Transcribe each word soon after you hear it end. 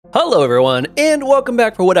Hello everyone, and welcome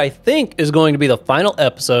back for what I think is going to be the final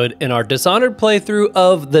episode in our Dishonored playthrough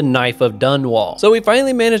of the Knife of Dunwall. So we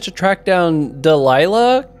finally managed to track down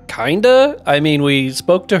Delilah, kinda. I mean, we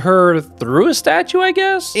spoke to her through a statue, I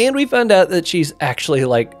guess, and we found out that she's actually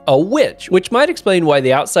like a witch, which might explain why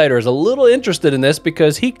the outsider is a little interested in this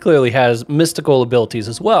because he clearly has mystical abilities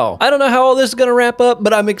as well. I don't know how all this is gonna wrap up,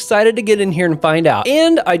 but I'm excited to get in here and find out.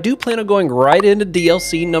 And I do plan on going right into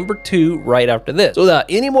DLC number 2 right after this. So without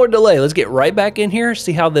any more delay, let's get right back in here,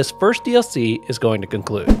 see how this first DLC is going to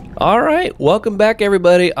conclude. All right, welcome back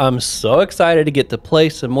everybody. I'm so excited to get to play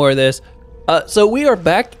some more of this. So we are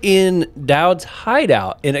back in Daud's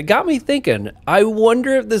hideout, and it got me thinking, I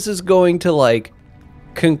wonder if this is going to like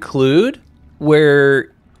conclude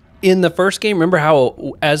where in the first game, remember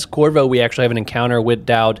how as Corvo we actually have an encounter with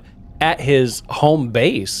Daud at his home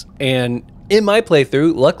base, and in my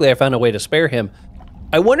playthrough, luckily I found a way to spare him.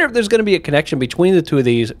 I wonder if there's going to be a connection between the two of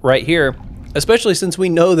these right here, especially since we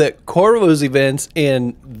know that Corvo's events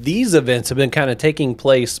and these events have been kind of taking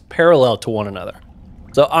place parallel to one another.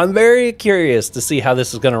 So I'm very curious to see how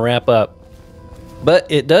this is going to wrap up.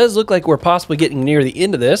 But it does look like we're possibly getting near the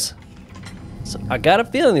end of this. So I got a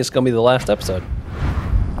feeling it's going to be the last episode.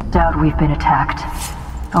 Daud, we've been attacked.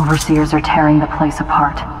 Overseers are tearing the place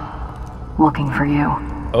apart. Looking for you.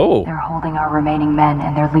 Oh. They're holding our remaining men,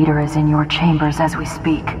 and their leader is in your chambers as we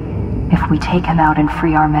speak. If we take him out and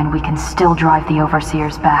free our men, we can still drive the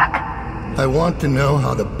Overseers back. I want to know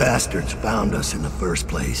how the bastards found us in the first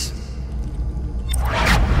place.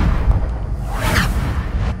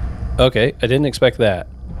 Okay, I didn't expect that.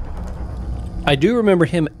 I do remember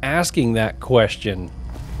him asking that question.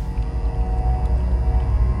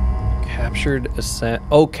 Captured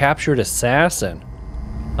assassin.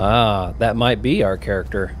 Ah, that might be our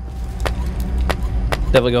character.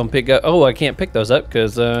 Definitely gonna pick up. Oh, I can't pick those up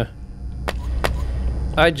because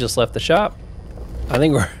I just left the shop. I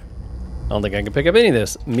don't think I can pick up any of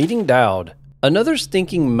this. Meeting Daud. Another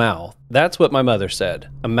stinking mouth. That's what my mother said.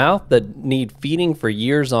 A mouth that need feeding for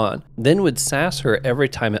years on, then would sass her every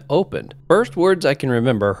time it opened. First words I can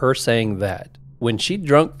remember her saying that. When she'd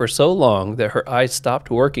drunk for so long that her eyes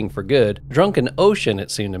stopped working for good, drunken ocean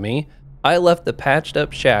it seemed to me, I left the patched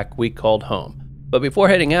up shack we called home. But before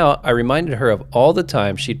heading out, I reminded her of all the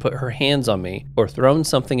times she'd put her hands on me or thrown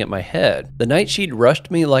something at my head. The night she'd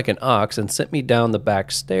rushed me like an ox and sent me down the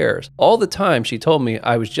back stairs. All the time she told me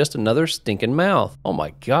I was just another stinking mouth. Oh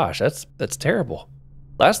my gosh, that's terrible.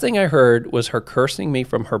 Last thing I heard was her cursing me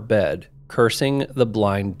from her bed, cursing the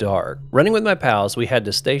blind dark. Running with my pals, we had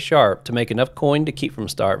to stay sharp to make enough coin to keep from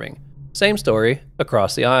starving. Same story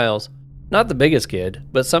across the aisles. Not the biggest kid,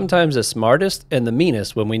 but sometimes the smartest and the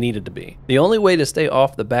meanest when we needed to be. The only way to stay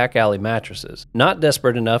off the back alley mattresses. Not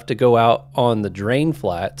desperate enough to go out on the drain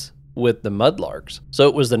flats with the mudlarks. So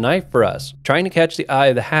it was the knife for us, trying to catch the eye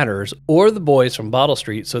of the Hatters or the boys from Bottle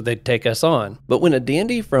Street so they'd take us on. But when a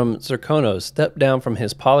dandy from Serkonos stepped down from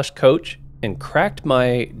his polished coach and cracked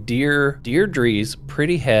my Deirdre's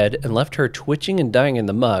pretty head and left her twitching and dying in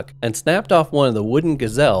the muck, and snapped off one of the wooden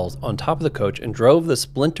gazelles on top of the coach and drove the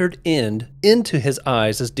splintered end into his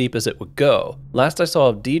eyes as deep as it would go. Last I saw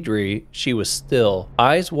of Deirdre, she was still,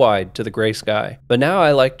 eyes wide to the gray sky. But now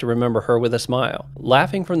I like to remember her with a smile,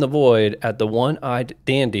 laughing from the void at the one-eyed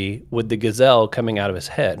dandy with the gazelle coming out of his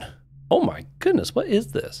head. Oh my goodness, what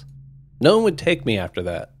is this? No one would take me after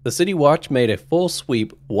that. The city watch made a full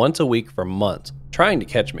sweep once a week for months, trying to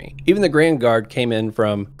catch me. Even the Grand Guard came in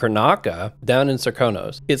from Kernaka down in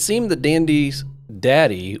Serkonos. It seemed the dandy's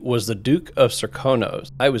daddy was the Duke of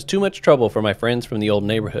Serkonos. I was too much trouble for my friends from the old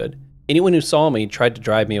neighborhood. Anyone who saw me tried to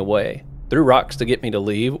drive me away, threw rocks to get me to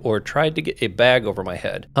leave, or tried to get a bag over my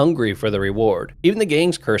head, hungry for the reward. Even the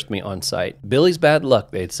gangs cursed me on sight. Billy's bad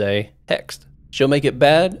luck, they'd say. Hexed. She'll make it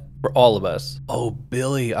bad for all of us. Oh,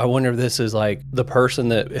 Billy. I wonder if this is like the person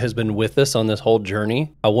that has been with us on this whole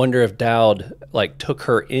journey. I wonder if Daud like took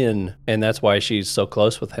her in and that's why she's so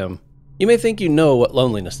close with him. You may think you know what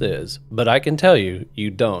loneliness is, but I can tell you, you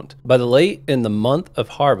don't. By the late in the month of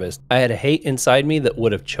harvest, I had a hate inside me that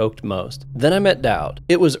would have choked most. Then I met Daud.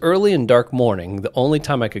 It was early and dark morning, the only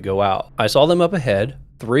time I could go out. I saw them up ahead,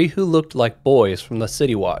 3 who looked like boys from the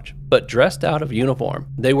city watch, but dressed out of uniform.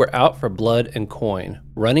 They were out for blood and coin,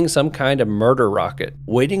 running some kind of murder rocket,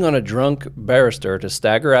 waiting on a drunk barrister to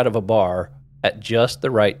stagger out of a bar at just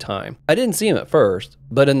the right time. I didn't see him at first,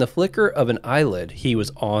 but in the flicker of an eyelid, he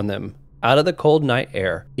was on them. Out of the cold night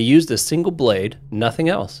air, he used a single blade, nothing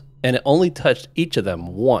else. and it only touched each of them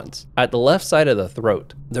once, at the left side of the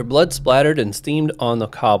throat. Their blood splattered and steamed on the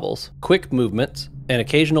cobbles. Quick movements, an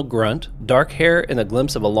occasional grunt, dark hair, and a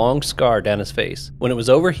glimpse of a long scar down his face. When it was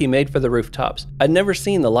over, he made for the rooftops. I'd never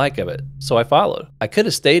seen the like of it, so I followed. I could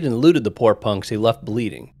have stayed and looted the poor punks he left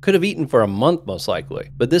bleeding. Could have eaten for a month most likely,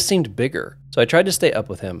 but this seemed bigger. So I tried to stay up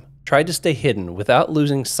with him, tried to stay hidden without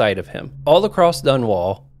losing sight of him. All across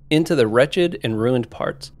Dunwall, into the wretched and ruined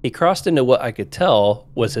parts. He crossed into what I could tell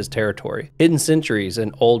was his territory. Hidden sentries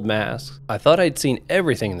and old masks. I thought I'd seen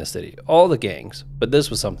everything in the city, all the gangs, but this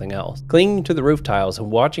was something else. Clinging to the roof tiles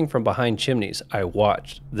and watching from behind chimneys, I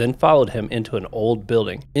watched, then followed him into an old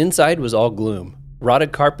building. Inside was all gloom.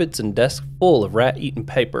 Rotted carpets and desks full of rat-eaten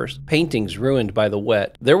papers, paintings ruined by the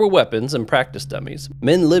wet. There were weapons and practice dummies.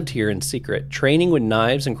 Men lived here in secret, training with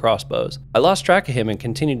knives and crossbows. I lost track of him and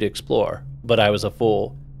continued to explore, but I was a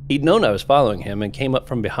fool. He'd known I was following him and came up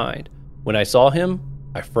from behind. When I saw him,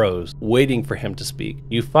 I froze, waiting for him to speak.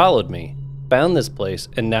 You followed me, found this place,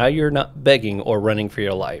 and now you're not begging or running for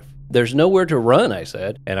your life. There's nowhere to run, I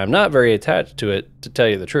said, and I'm not very attached to it, to tell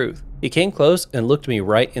you the truth. He came close and looked me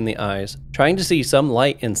right in the eyes, trying to see some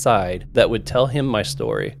light inside that would tell him my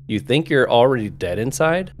story. You think you're already dead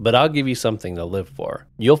inside? But I'll give you something to live for.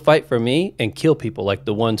 You'll fight for me and kill people like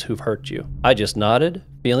the ones who've hurt you. I just nodded,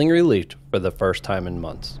 feeling relieved for the first time in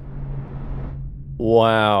months.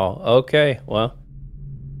 Wow, okay, well,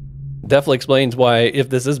 definitely explains why, if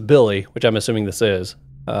this is Billy, which I'm assuming this is,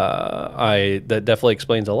 that definitely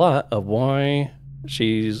explains a lot of why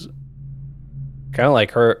she's kind of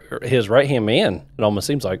like his right-hand man, it almost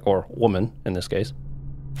seems like, or woman in this case.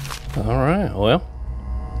 All right, well,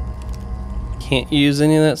 can't use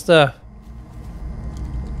any of that stuff.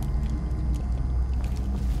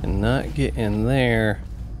 Cannot get in there.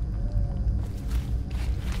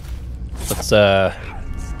 Let's, yep,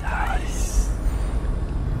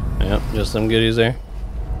 just some goodies there.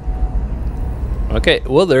 Okay,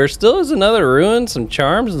 well, there still is another ruin, some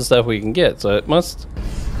charms and stuff we can get, so it must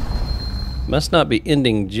not be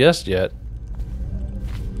ending just yet.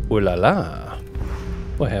 Ooh la la.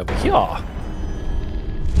 What have we here?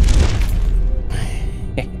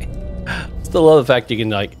 Still love the fact you can,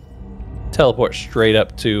 like, teleport straight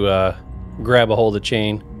up to grab a hold of the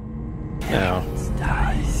chain. Now,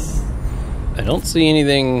 I don't see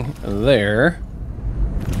anything there.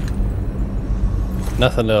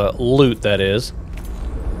 Nothing to loot, that is.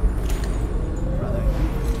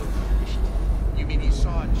 You mean you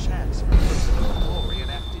saw a chance for personal glory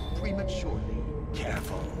and acted prematurely?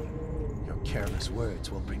 Careful. Your careless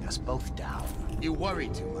words will bring us both down. You worry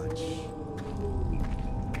too much.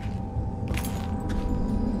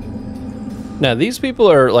 Now, these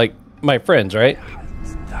people are, like, my friends, right?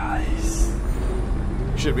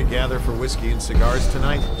 Should we gather for whiskey and cigars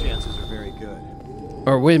tonight? Chances are very good.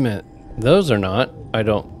 Or wait a minute, those are not. I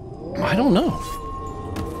don't know.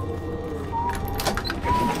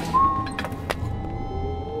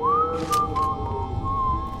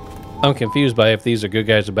 I'm confused by if these are good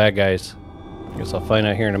guys or bad guys. I guess I'll find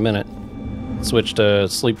out here in a minute. Switch to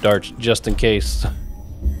sleep darts just in case.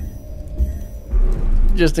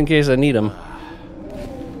 Just in case I need them.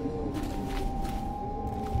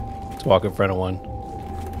 Let's walk in front of one.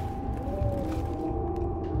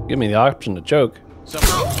 Give me the option to choke.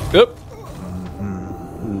 Oop.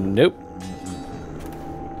 Nope.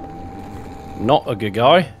 Not a good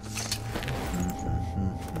guy.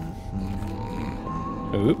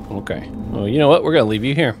 Oop, okay. Well, you know what? We're gonna leave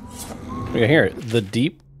you here. We're gonna hear it. The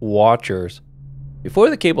Deep Watchers. Before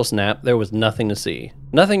the cable snapped, there was nothing to see.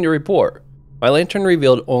 Nothing to report. My lantern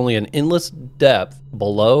revealed only an endless depth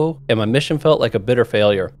below, and my mission felt like a bitter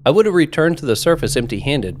failure. I would have returned to the surface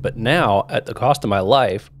empty-handed, but now, at the cost of my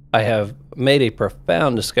life, I have made a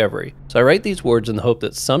profound discovery. So I write these words in the hope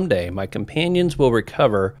that someday my companions will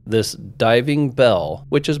recover this diving bell,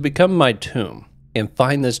 which has become my tomb, and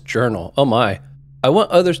find this journal. Oh my. I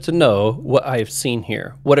want others to know what I have seen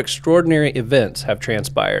here, what extraordinary events have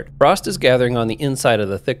transpired. Frost is gathering on the inside of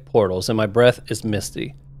the thick portals, and my breath is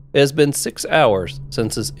misty. It has been 6 hours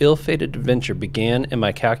since this ill-fated adventure began, and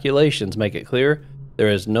my calculations make it clear there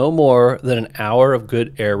is no more than an hour of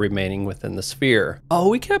good air remaining within the sphere. Oh,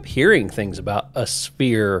 we kept hearing things about a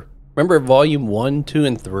sphere. Remember volume 1, 2,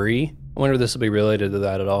 and 3? I wonder if this will be related to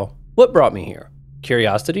that at all. What brought me here?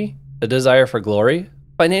 Curiosity? A desire for glory?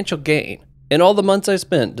 Financial gain? In all the months I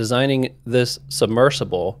spent designing this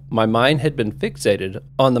submersible, my mind had been fixated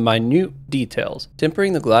on the minute details,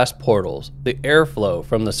 tempering the glass portals, the airflow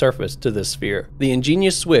from the surface to the sphere, the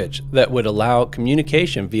ingenious switch that would allow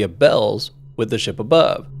communication via bells with the ship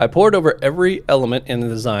above. I pored over every element in the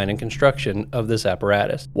design and construction of this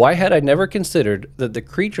apparatus. Why had I never considered that the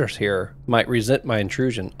creatures here might resent my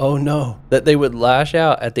intrusion? Oh no, that they would lash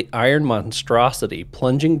out at the iron monstrosity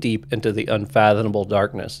plunging deep into the unfathomable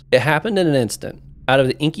darkness. It happened in an instant. Out of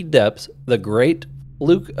the inky depths, the great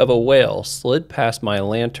fluke of a whale slid past my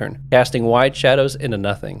lantern, casting wide shadows into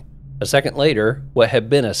nothing. A second later, what had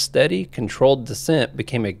been a steady, controlled descent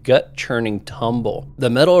became a gut-churning tumble. The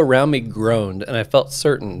metal around me groaned, and I felt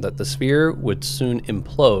certain that the sphere would soon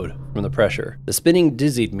implode from the pressure. The spinning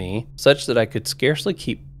dizzied me, such that I could scarcely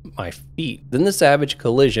keep my feet. Then the savage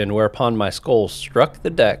collision whereupon my skull struck the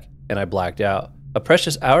deck, and I blacked out. A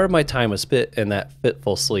precious hour of my time was spent in that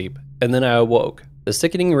fitful sleep, and then I awoke. The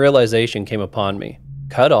sickening realization came upon me.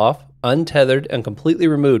 Cut off, untethered, and completely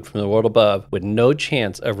removed from the world above, with no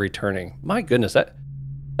chance of returning. My goodness,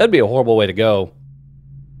 that'd be a horrible way to go.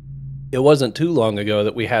 It wasn't too long ago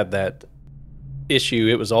that we had that issue.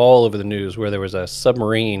 It was all over the news where there was a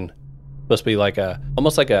submarine, supposed to be like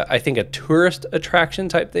almost like I think a tourist attraction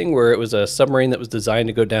type thing, where it was a submarine that was designed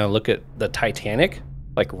to go down and look at the Titanic,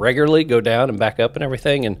 like regularly go down and back up and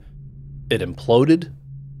everything, and it imploded.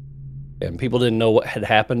 And people didn't know what had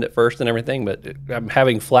happened at first and everything, but I'm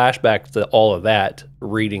having flashbacks to all of that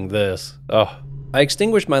reading this. Oh. I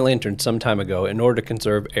extinguished my lantern some time ago in order to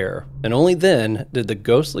conserve air, and only then did the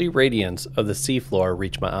ghostly radiance of the seafloor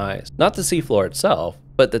reach my eyes. Not the seafloor itself,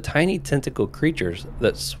 but the tiny tentacle creatures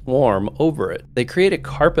that swarm over it. They create a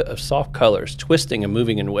carpet of soft colors, twisting and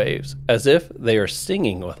moving in waves, as if they are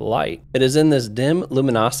singing with light. It is in this dim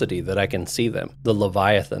luminosity that I can see them, the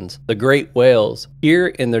leviathans, the great whales. Here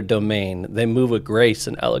in their domain, they move with grace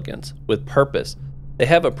and elegance, with purpose. They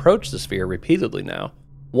have approached the sphere repeatedly now,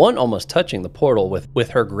 one almost touching the portal with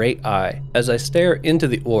her great eye. As I stare into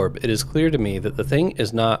the orb, it is clear to me that the thing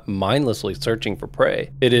is not mindlessly searching for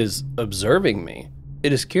prey. It is observing me.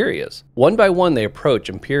 It is curious. One by one they approach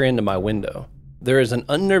and peer into my window. There is an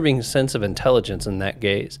unnerving sense of intelligence in that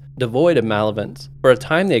gaze, devoid of malevolence. For a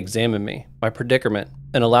time they examine me, my predicament,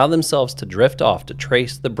 and allow themselves to drift off to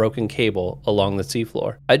trace the broken cable along the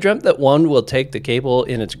seafloor. I dreamt that one will take the cable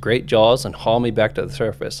in its great jaws and haul me back to the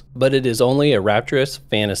surface, but it is only a rapturous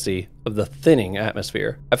fantasy of the thinning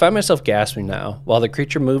atmosphere. I find myself gasping now, while the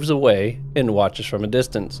creature moves away and watches from a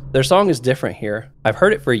distance. Their song is different here. I've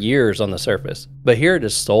heard it for years on the surface, but here it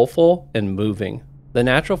is soulful and moving. The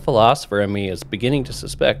natural philosopher in me is beginning to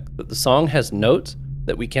suspect that the song has notes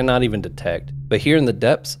that we cannot even detect, but here in the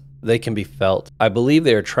depths, they can be felt. I believe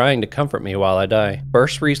they are trying to comfort me while I die.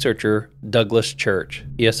 First researcher, Douglas Church,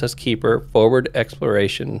 ESS Keeper, forward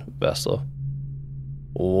exploration vessel.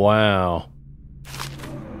 Wow.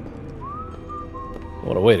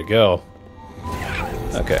 What a way to go.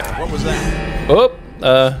 Okay. What was that? Oh,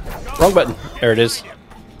 wrong button. There it is.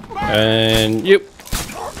 And you.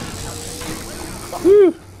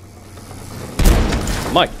 Whew.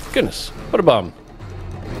 My goodness, what a bomb.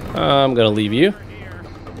 I'm gonna leave you.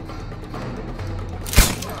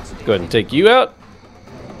 Go ahead and take you out.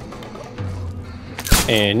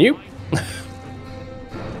 And you.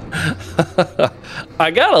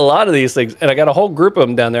 I got a lot of these things, and I got a whole group of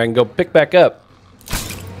them down there I can go pick back up.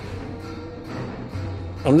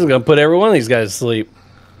 I'm just gonna put every one of these guys to sleep.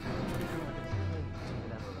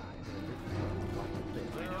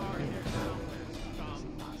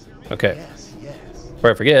 Okay.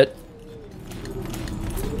 Before I forget,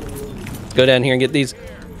 go down here and get these.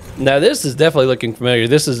 Now this is definitely looking familiar.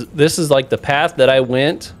 This is like the path that I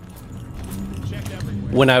went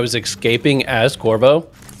when I was escaping as Corvo.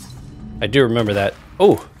 I do remember that.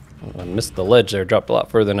 Oh, I missed the ledge there. Dropped a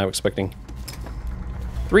lot further than I was expecting.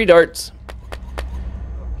 3 darts.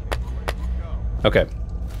 Okay.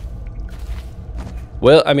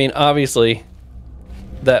 Well, I mean, obviously,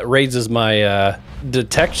 that raises my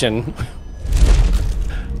detection.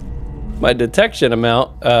 My detection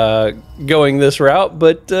amount going this route,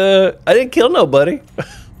 but I didn't kill nobody.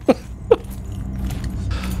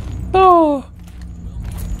 Oh.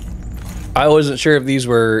 I wasn't sure if these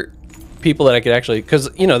were people that I could actually, because,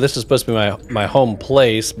 you know, this is supposed to be my home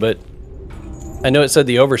place, but I know it said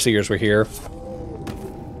the overseers were here.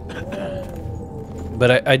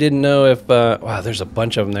 But I didn't know if, wow, there's a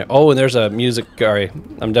bunch of them there. Oh, and there's a music, sorry.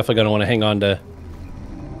 I'm definitely going to want to hang on to.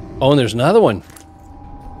 Oh, and there's another one.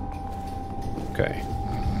 Okay.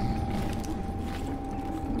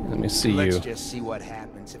 Let me see you. Let's just see what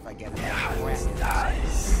happens if I get that.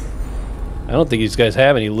 I don't think these guys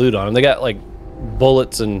have any loot on them. They got like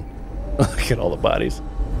bullets and look at all the bodies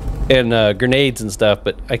and grenades and stuff,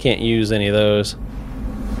 but I can't use any of those.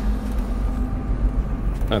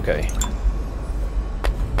 Okay.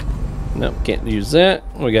 No, can't use that.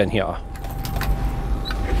 What we got in here?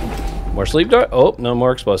 More sleep dart? Oh, no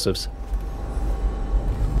more explosives.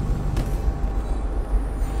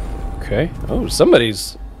 Okay. Oh,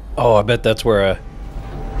 somebody's... Oh, I bet that's where a...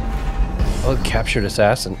 Oh, captured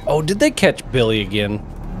assassin. Oh, did they catch Billy again?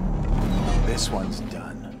 This one's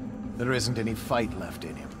done. There isn't any fight left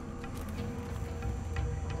in him.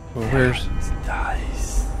 Well, where's...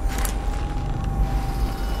 Dies.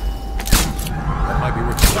 That might be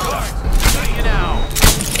what you now.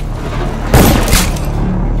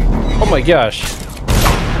 Oh my gosh.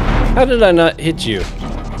 How did I not hit you?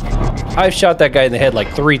 I've shot that guy in the head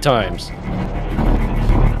like 3 times.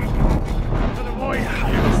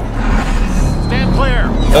 Stand clear.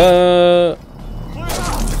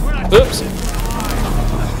 Oops.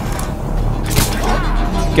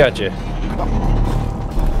 Gotcha.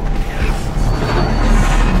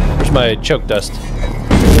 Where's my choke dust?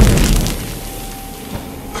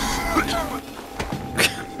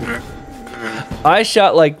 I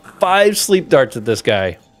shot like 5 sleep darts at this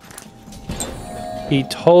guy. He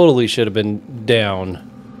totally should have been down.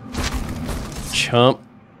 Chump.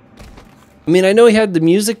 I mean, I know he had the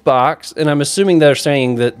music box, and I'm assuming they're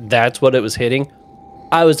saying that that's what it was hitting.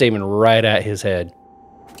 I was aiming right at his head.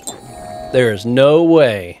 There is no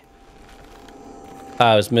way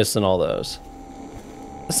I was missing all those.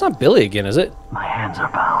 That's not Billy again, is it? My hands are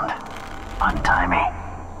bound. Untie me.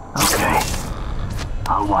 Okay.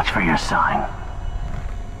 I'll watch for your sign.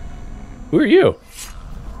 Who are you?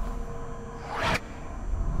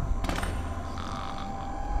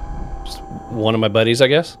 Just one of my buddies, I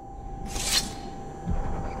guess?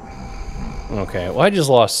 Okay, well I just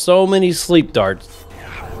lost so many sleep darts.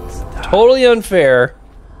 Totally unfair.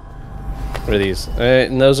 What are these?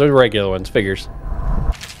 And those are regular ones, figures.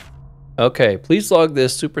 Okay, please log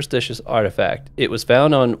this superstitious artifact. It was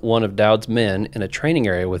found on one of Daud's men in a training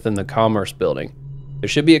area within the Commerce building. There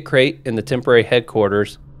should be a crate in the temporary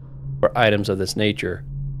headquarters for items of this nature.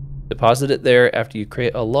 Deposit it there after you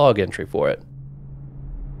create a log entry for it.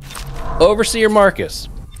 Overseer Marcus.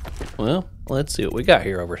 Well, let's see what we got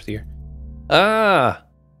here, Overseer. Ah!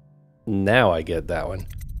 Now I get that one.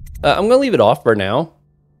 I'm gonna leave it off for now.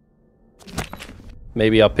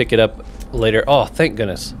 Maybe I'll pick it up later. Oh, thank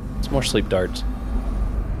goodness. It's more sleep darts.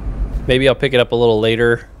 Maybe I'll pick it up a little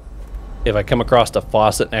later if I come across a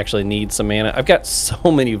faucet and actually need some mana. I've got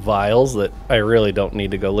so many vials that I really don't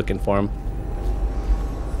need to go looking for them.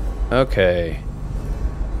 Okay.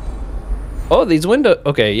 Oh, these windows.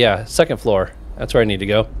 Okay, yeah, 2nd floor. That's where I need to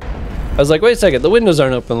go. I was like, wait a second, the windows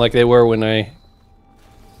aren't open like they were when I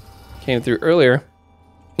came through earlier.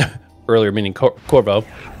 Earlier meaning Corvo.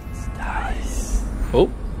 Oh,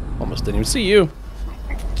 almost didn't even see you.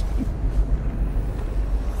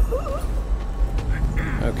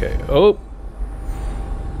 Okay, oh.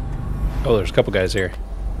 Oh, there's a couple guys here.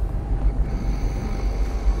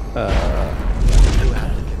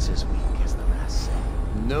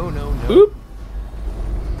 No. Oop.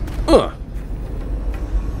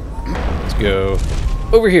 Let's go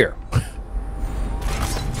over here.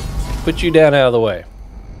 Put you down out of the way.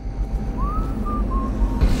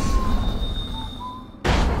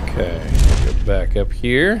 Okay, go back up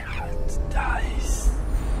here.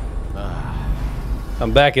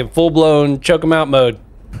 I'm back in full-blown choke 'em out mode.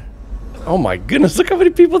 Oh my goodness, look how many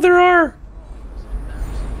people there are.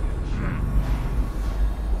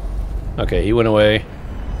 Okay, he went away.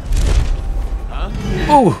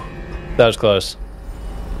 Ooh, that was close.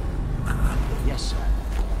 Yes, sir.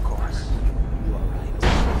 Of course. You are right.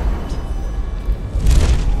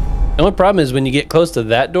 The only problem is when you get close to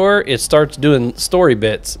that door, it starts doing story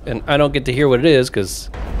bits, and I don't get to hear what it is because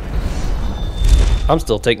I'm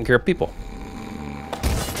still taking care of people.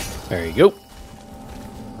 There you go.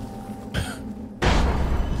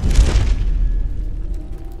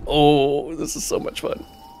 Oh, this is so much fun.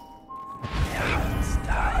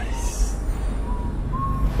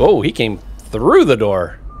 Oh, he came through the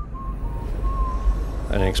door.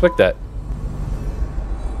 I didn't expect that.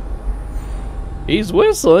 He's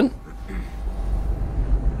whistling.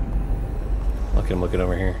 Look at him looking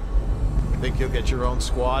over here. Think you'll get your own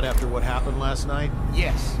squad after what happened last night?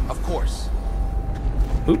 Yes, of course.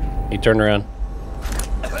 Oop, he turned around.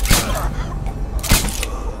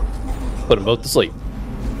 Put them both to sleep.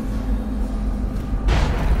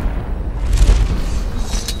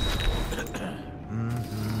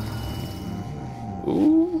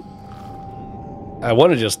 Ooh. I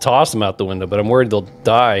want to just toss them out the window, but I'm worried they'll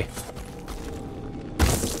die.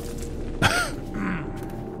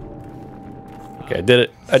 Okay, I did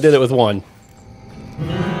it. I did it with one.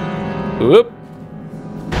 Whoop.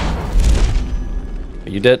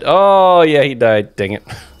 You did? Oh, yeah, he died. Dang it.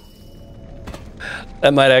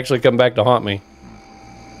 That might actually come back to haunt me.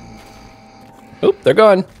 Oop, they're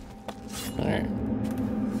gone. All right.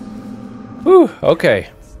 Whew, okay.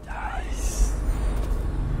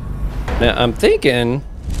 Now, I'm thinking...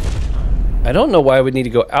 I don't know why I would need to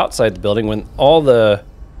go outside the building when all the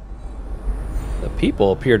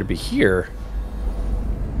people appear to be here.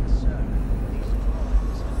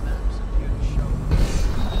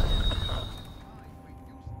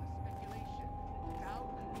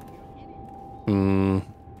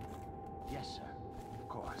 Yes, sir. Of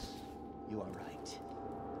course. You are right.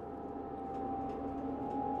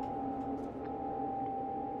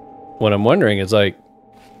 What I'm wondering is like,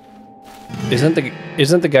 isn't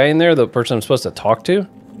the guy in there the person I'm supposed to talk to?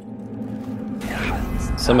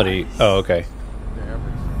 Somebody. Oh, okay.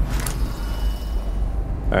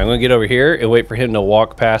 All right, I'm gonna get over here and wait for him to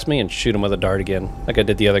walk past me and shoot him with a dart again, like I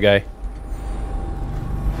did the other guy.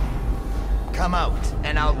 Come out,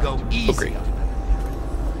 and I'll go easy. Great.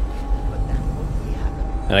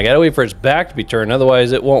 And I gotta wait for his back to be turned,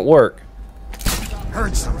 otherwise it won't work.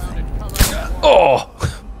 Heard something. Oh!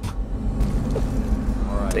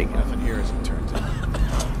 All right, Take it. nothing here as it turns out.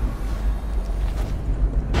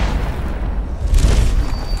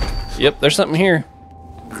 Yep, there's something here.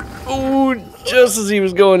 Ooh, just as he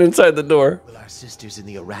was going inside the door. Will our sisters in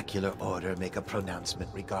the oracular order make a pronouncement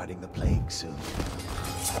regarding the plague soon?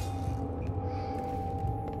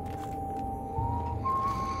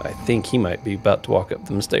 I think he might be about to walk up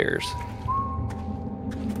them stairs.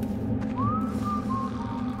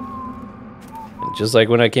 And just like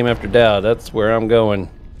when I came after Daud, that's where I'm going.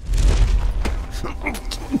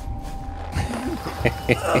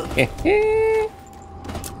 Okay.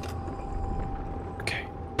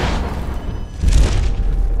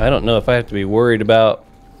 I don't know if I have to be worried about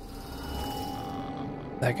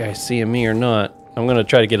that guy seeing me or not. I'm gonna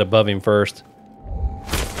try to get above him first.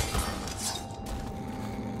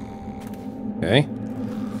 Okay.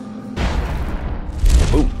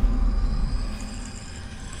 Ooh.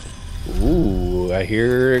 Ooh, I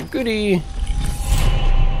hear a goodie.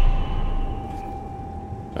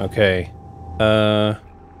 Okay.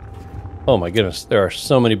 Oh my goodness, there are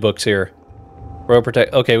so many books here. Road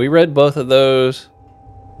Protect. Okay, we read both of those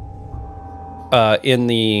in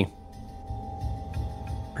the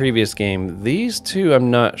previous game. These two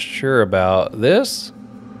I'm not sure about. This?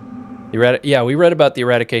 Yeah, we read about the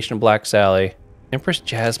eradication of Black Sally. Empress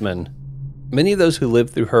Jasmine. Many of those who live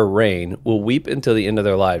through her reign will weep until the end of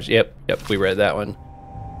their lives. Yep, we read that one.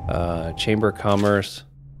 Chamber of Commerce.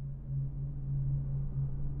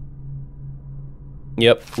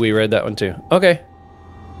 Yep, we read that one too. Okay.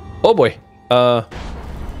 Oh boy. I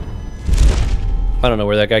don't know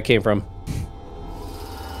where that guy came from.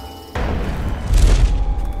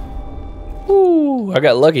 Ooh, I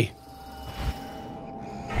got lucky.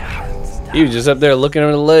 He was just up there looking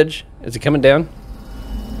over the ledge. Is he coming down?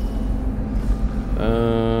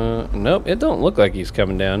 Nope, it don't look like he's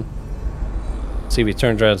coming down. Let's see if he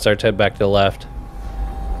turns around and starts head back to the left.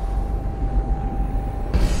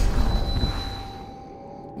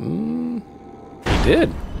 He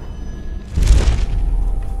did.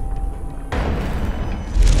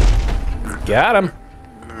 Got him.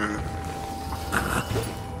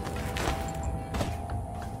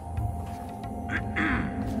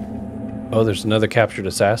 Oh, there's another captured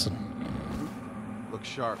assassin. Look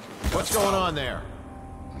sharp. What's going on there?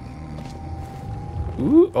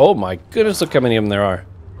 Ooh, oh my goodness, look how many of them there are.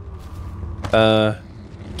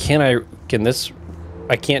 Can this,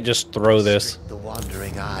 I can't just throw this. The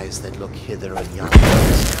wandering eyes that look hither and yonder,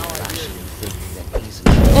 flashing and thinking that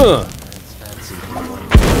easily fancy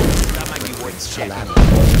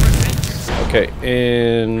Okay,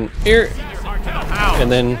 in here,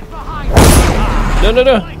 and then,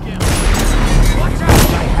 no.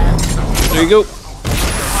 There you go.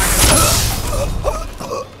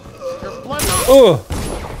 Oh.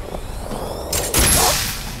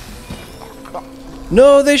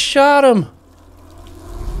 No, they shot him.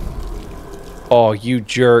 Oh, you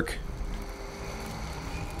jerk.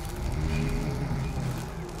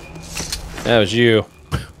 That was you.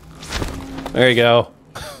 There you go.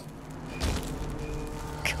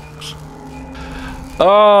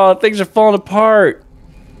 Oh, things are falling apart.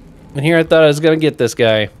 And here I thought I was gonna get this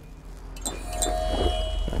guy.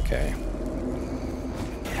 Okay.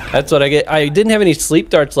 That's what I get. I didn't have any sleep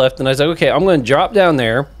darts left, and I was like, okay, I'm gonna drop down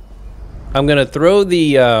there. I'm gonna throw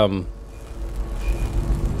the can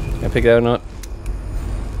I pick that one up?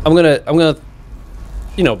 I'm gonna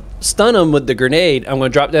you know, stun them with the grenade. I'm gonna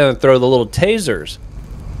drop down and throw the little tasers.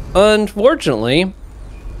 Unfortunately,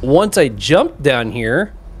 once I jumped down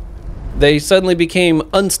here, they suddenly became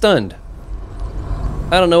unstunned.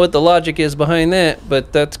 I don't know what the logic is behind that,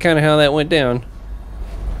 but that's kind of how that went down.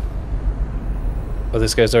 Oh,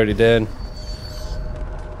 this guy's already dead.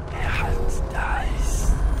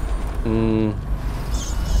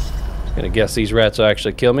 Gonna guess these rats will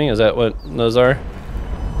actually kill me. Is that what those are?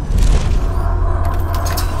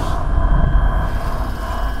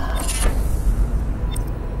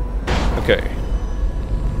 Okay.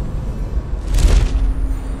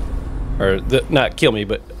 Or not kill me,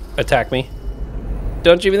 but attack me.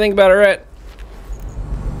 Don't you even think about it, rat?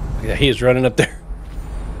 Yeah, he is running up there.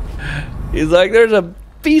 He's like, there's a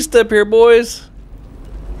feast up here, boys.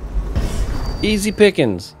 Easy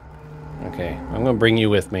pickings. Okay, I'm gonna bring you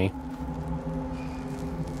with me.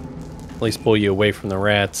 At least pull you away from the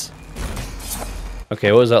rats.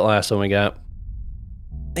 Okay, what was that last one we got?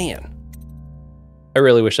 Man. I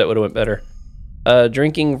really wish that would have went better.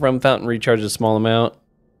 Drinking from fountain recharges a small amount.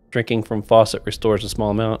 Drinking from faucet restores a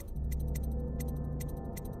small amount.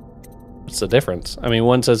 What's the difference? I mean,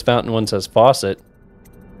 one says fountain, one says faucet.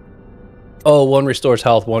 Oh, one restores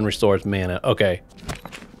health, one restores mana. Okay.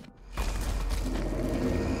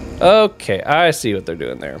 Okay, I see what they're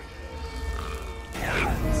doing there.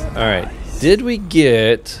 Alright, did we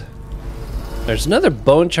get... There's another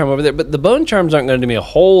bone charm over there, but the bone charms aren't going to do me a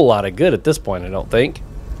whole lot of good at this point, I don't think.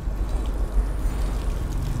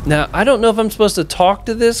 Now, I don't know if I'm supposed to talk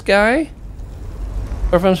to this guy,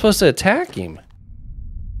 or if I'm supposed to attack him.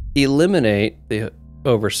 Eliminate the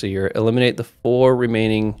overseer. Eliminate the 4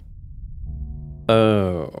 remaining...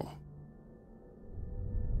 Oh.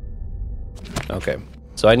 Okay.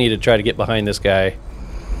 So I need to try to get behind this guy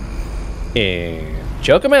and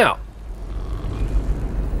choke him out.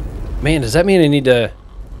 Man, does that mean I need to...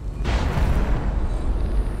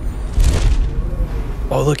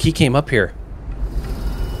 Oh, look, he came up here.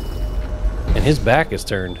 And his back is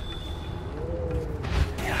turned.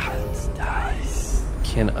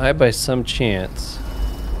 Can I, by some chance...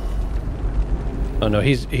 Oh, no,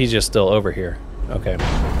 he's just still over here. Okay.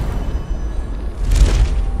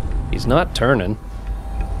 He's not turning.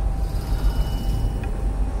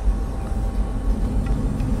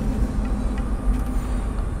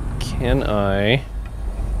 Can I...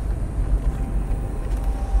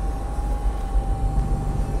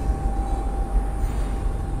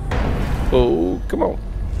 Oh, come on.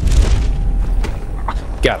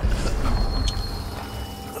 Got him.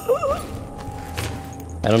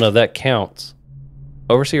 I don't know if that counts.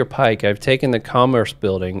 Overseer Pike, I've taken the Commerce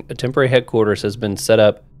Building. A temporary headquarters has been set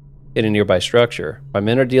up in a nearby structure. My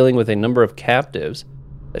men are dealing with a number of captives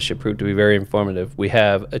that should prove to be very informative. We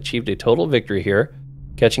have achieved a total victory here,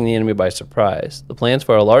 catching the enemy by surprise. The plans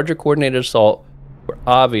for a larger coordinated assault were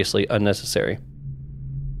obviously unnecessary.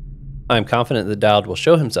 I am confident that Daud will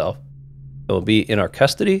show himself and will be in our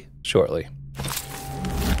custody shortly.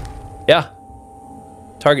 Yeah.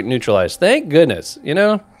 Target neutralized. Thank goodness. You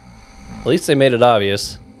know, at least they made it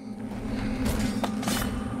obvious.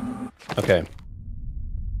 Okay.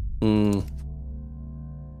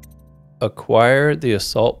 Acquire the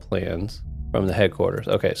assault plans from the headquarters.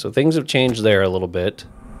 Okay, so things have changed there a little bit.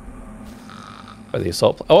 Or the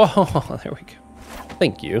assault... Oh, there we go.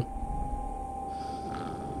 Thank you.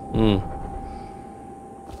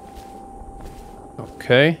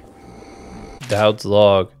 Okay. Daud's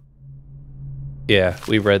log. Yeah,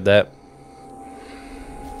 we've read that.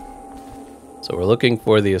 So we're looking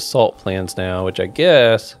for the assault plans now, which I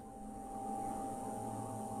guess...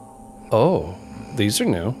 Oh, these are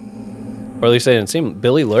new. Or at least they didn't seem...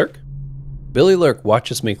 Billy Lurk? Billy Lurk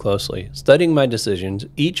watches me closely, studying my decisions,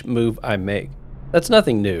 each move I make. That's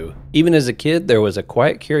nothing new. Even as a kid, there was a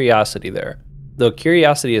quiet curiosity there. Though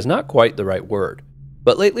curiosity is not quite the right word.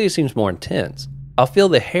 But lately it seems more intense. I'll feel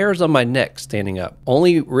the hairs on my neck standing up,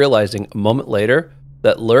 only realizing a moment later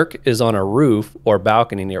that Lurk is on a roof or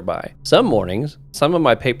balcony nearby. Some mornings, some of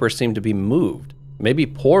my papers seem to be moved, maybe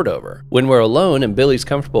poured over. When we're alone and Billy's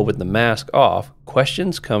comfortable with the mask off,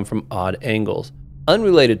 questions come from odd angles,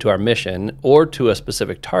 unrelated to our mission or to a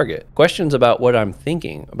specific target. Questions about what I'm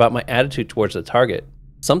thinking, about my attitude towards the target.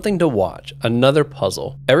 Something to watch, another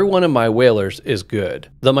puzzle. Every one of my whalers is good,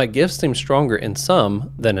 though my gifts seem stronger in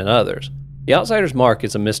some than in others. The outsider's mark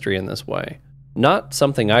is a mystery in this way, not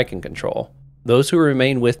something I can control. Those who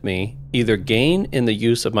remain with me either gain in the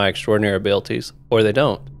use of my extraordinary abilities, or they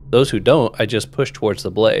don't. Those who don't, I just push towards the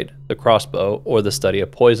blade, the crossbow, or the study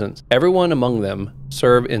of poisons. Everyone among them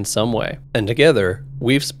serve in some way, and together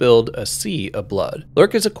we've spilled a sea of blood.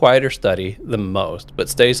 Lurk is a quieter study than most, but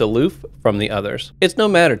stays aloof from the others. It's no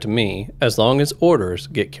matter to me, as long as orders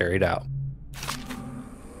get carried out.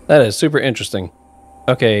 That is super interesting.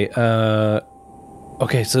 Okay,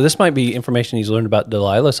 okay, so this might be information he's learned about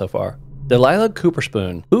Delilah so far. Delilah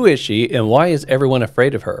Cooperspoon. Who is she, and why is everyone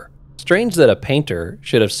afraid of her? Strange that a painter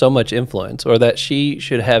should have so much influence, or that she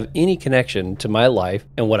should have any connection to my life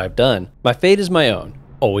and what I've done. My fate is my own,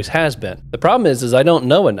 always has been. The problem is I don't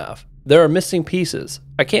know enough. There are missing pieces.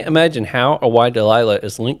 I can't imagine how or why Delilah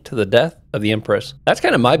is linked to the death of the Empress. That's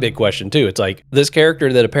kind of my big question too. It's like, this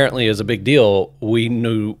character that apparently is a big deal,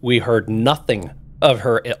 we heard nothing of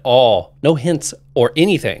her at all. No hints or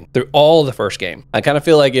anything through all the first game. I kind of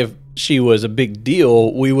feel like if she was a big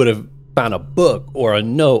deal, we would have found a book or a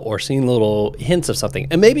note or seen little hints of something.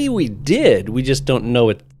 And maybe we did, we just don't know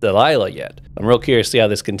it's Delilah yet. I'm real curious to see how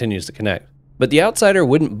this continues to connect. But the outsider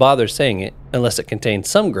wouldn't bother saying it unless it contained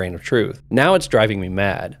some grain of truth. Now it's driving me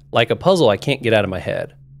mad, like a puzzle I can't get out of my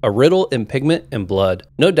head. A riddle in pigment and blood.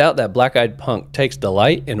 No doubt that black-eyed punk takes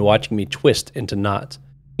delight in watching me twist into knots.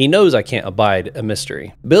 He knows I can't abide a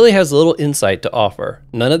mystery. Billy has little insight to offer.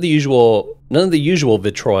 None of the usual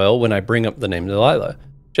vitriol when I bring up the name Delilah.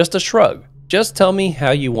 Just a shrug. Just tell me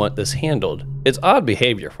how you want this handled. It's odd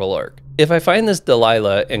behavior for Lurk. If I find this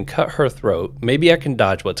Delilah and cut her throat, maybe I can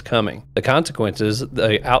dodge what's coming. The consequences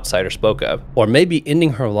the outsider spoke of. Or maybe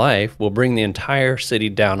ending her life will bring the entire city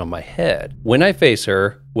down on my head. When I face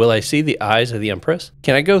her, will I see the eyes of the Empress?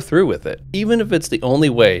 Can I go through with it? Even if it's the only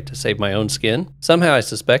way to save my own skin? Somehow I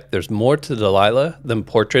suspect there's more to Delilah than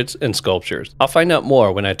portraits and sculptures. I'll find out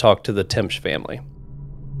more when I talk to the Temsh family.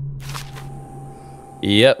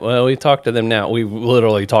 Yep, well, we talked to them now. We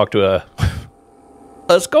literally talked to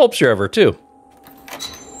a sculpture of her, too.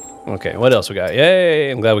 Okay, what else we got? Yay,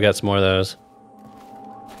 I'm glad we got some more of those.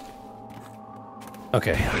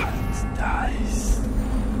 Okay.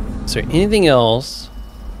 Is there anything else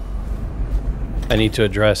I need to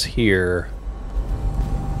address here?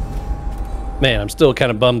 Man, I'm still kind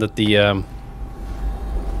of bummed that the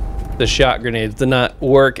shot grenades did not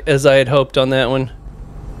work as I had hoped on that one.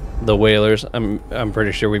 The Whalers, I'm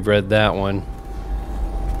pretty sure we've read that one.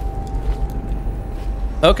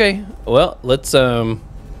 Okay, well, let's start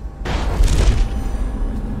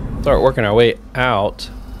working our way out.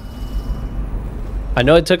 I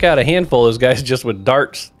know I took out a handful of those guys just with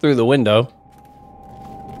darts through the window.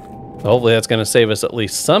 So hopefully that's gonna save us at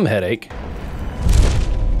least some headache.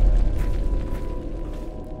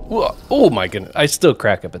 Whoa, oh my goodness, I still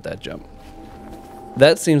crack up at that jump.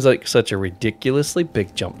 That seems like such a ridiculously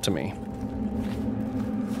big jump to me.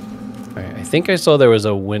 All right, I think I saw there was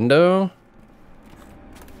a window.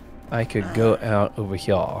 I could go out over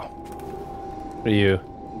here. What are you?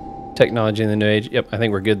 Technology in the new age? Yep, I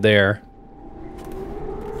think we're good there.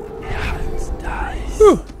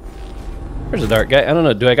 Whew. There's a dark guy. I don't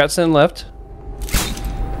know. Do I got some left?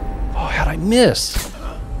 Oh, how'd I miss?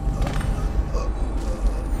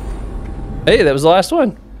 Hey, that was the last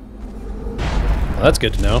one. Well, that's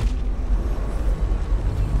good to know.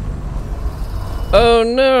 Oh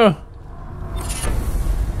no!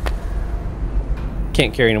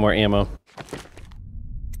 Can't carry any more ammo.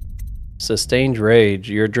 Sustained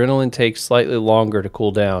rage. Your adrenaline takes slightly longer to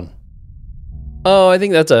cool down. Oh, I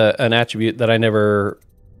think that's an attribute that I never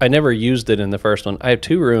used it in the first one. I have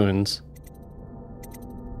 2 runes.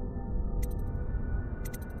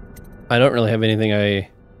 I don't really have anything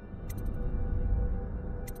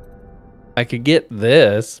I could get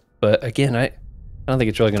this, but again, I don't think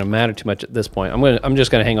it's really going to matter too much at this point. I'm just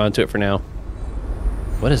going to hang on to it for now.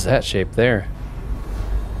 What is that shape there?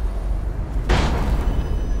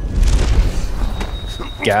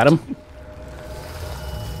 Got him.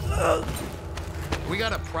 We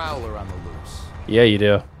got a prowler on the loose. Yeah, you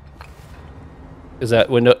do. Is that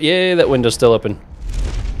window? Yeah, that window's still open.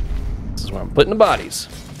 This is where I'm putting the bodies.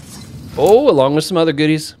 Oh, along with some other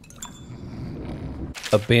goodies.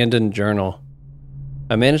 Abandoned journal.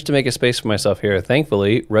 I managed to make a space for myself here.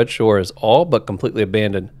 Thankfully, Red Shore is all but completely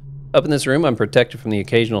abandoned. Up in this room, I'm protected from the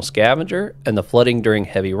occasional scavenger and the flooding during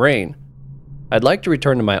heavy rain. I'd like to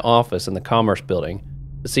return to my office in the Commerce Building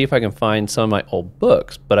to see if I can find some of my old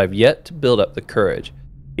books, but I've yet to build up the courage.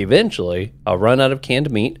 Eventually, I'll run out of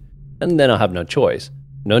canned meat, and then I'll have no choice.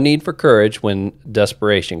 No need for courage when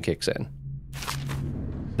desperation kicks in.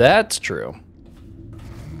 That's true.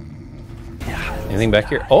 Anything back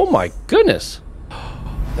here? Oh my goodness!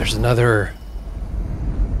 There's another...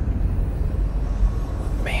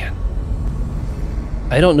 Man.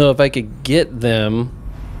 I don't know if I could get them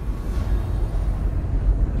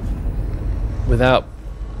without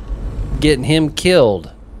getting him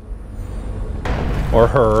killed. Or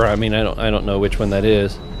her. I mean, I don't know which one that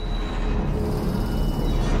is.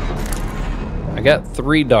 I got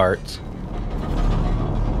 3 darts.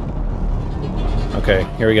 Okay,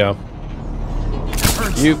 here we go.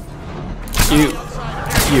 You.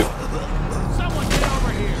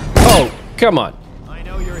 Oh, come on. I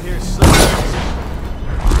know you're here somewhere.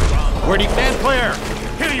 Where do you stand clear?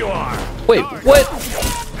 Here you are. Wait, what?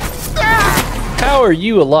 How are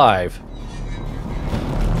you alive?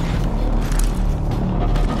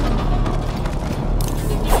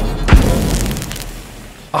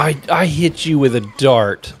 I hit you with a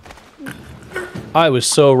dart. I was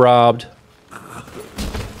so robbed.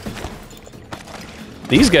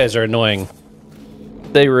 These guys are annoying.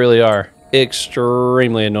 They really are.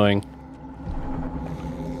 Extremely annoying.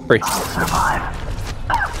 Free. I'll survive.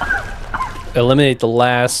 Eliminate the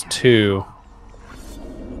last two.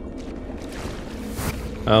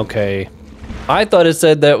 Okay. I thought it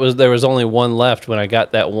said that there was only one left when I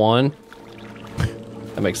got that one.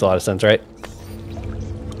 That makes a lot of sense, right?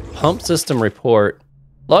 Pump system report.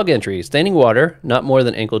 Log entry. Standing water, not more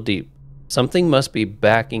than ankle deep. Something must be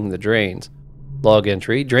backing the drains. Log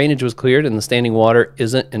entry. Drainage was cleared and the standing water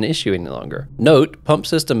isn't an issue any longer. Note, pump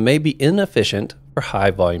system may be inefficient for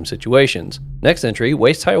high volume situations. Next entry,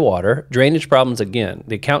 waist high water, drainage problems again.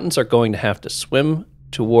 The accountants are going to have to swim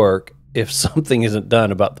to work if something isn't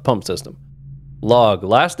done about the pump system. Log,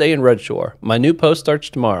 last day in Redshore. My new post starts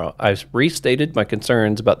tomorrow. I've restated my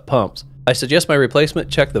concerns about the pumps. I suggest my replacement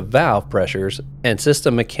check the valve pressures and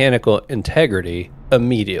system mechanical integrity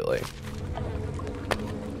immediately.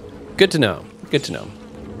 Good to know. Good to know.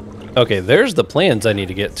 Okay, there's the plans I need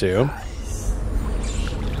to get to.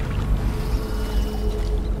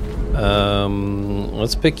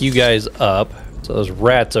 Let's pick you guys up. So those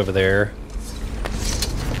rats over there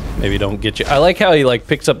maybe don't get you. I like how he like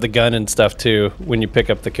picks up the gun and stuff too when you pick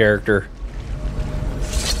up the character.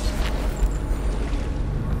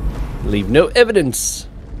 Leave no evidence.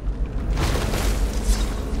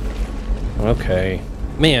 Okay.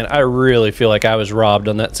 Man, I really feel like I was robbed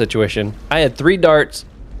on that situation. I had 3 darts.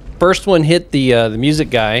 First one hit the music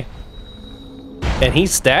guy, and he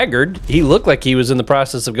staggered. He looked like he was in the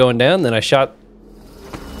process of going down. Then I shot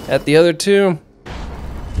at the other 2.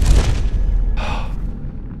 I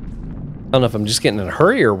don't know if I'm just getting in a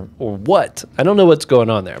hurry or what. I don't know what's going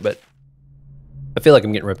on there, but I feel like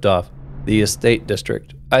I'm getting ripped off. The Estate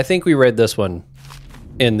District. I think we read this one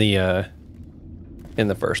in the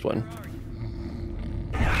first one.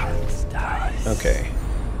 Okay.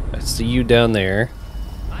 I see you down there.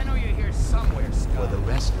 I know you're here somewhere, Scott. For the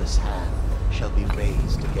restless hand shall be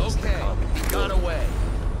raised against the common. He got away.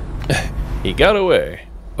 He got away.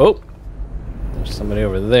 Oh, there's somebody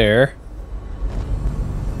over there.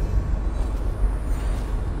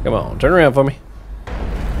 Come on, turn around for me.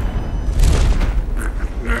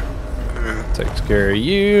 Takes care of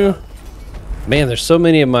you. Man, there's so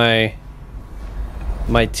many of my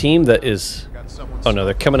team that is... Oh no,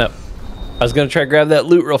 they're coming up. I was gonna try to grab that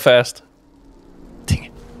loot real fast. Dang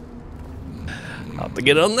it. I'll have to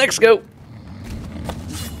get on the next go.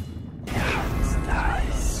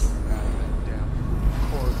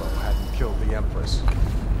 Corvo hadn't killed the Empress.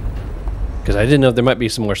 Because I didn't know if there might be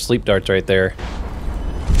some more sleep darts right there.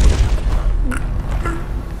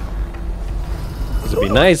 It'd be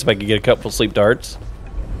nice if I could get a couple sleep darts.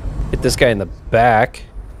 Hit this guy in the back.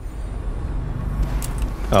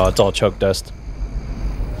 Oh, it's all choke dust.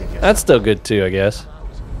 That's still good too, I guess.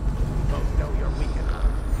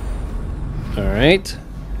 Alright.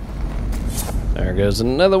 There goes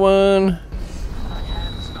another one.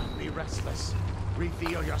 Be restless.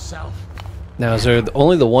 Reveal yourself. Now, is there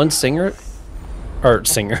only the one singer? Or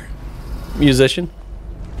singer. Musician?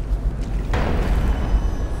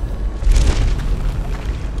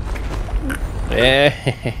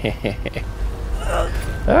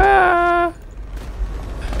 Ah!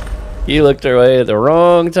 You looked away at the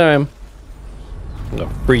wrong time. I'm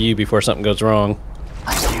gonna free you before something goes wrong.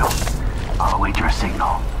 Thank you. I'll await your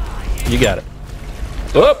signal. You got it.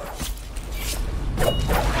 Whoop!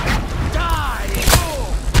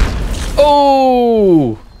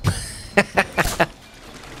 Oh!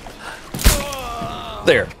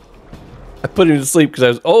 There. I put him to sleep because I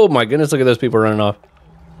was... Oh my goodness, look at those people running off.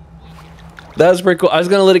 That was pretty cool. I was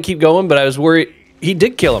gonna let it keep going, but I was worried. He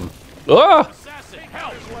did kill him. Oh!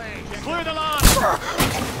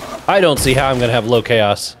 I don't see how I'm gonna have low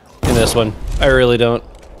chaos in this one. I really don't.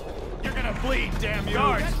 You're gonna bleed, damn you.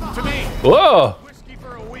 To me. Whoa! Whiskey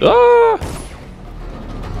for a week. Ah!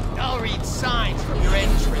 I'll read signs from your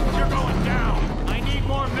entrance. You're going down. I need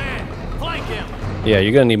more men. Flank him. Yeah,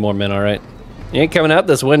 you're gonna need more men, all right. You ain't coming out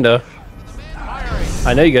this window.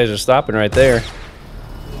 I know you guys are stopping right there.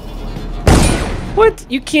 What?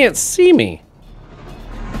 You can't see me.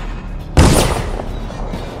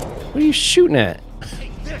 What are you shooting at?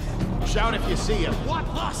 Take this. Shout if you see him. What?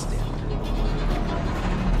 Lost it.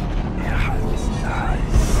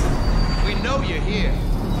 We know you're here.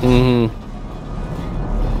 Mm-hmm.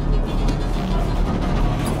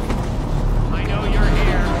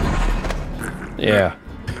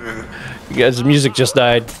 guys' music just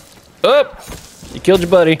died. Oh! You killed your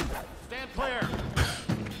buddy. Stand clear.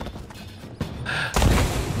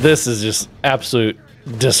 This is just absolute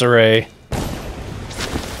disarray.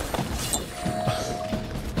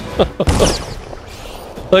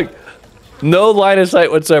 Look, no line of sight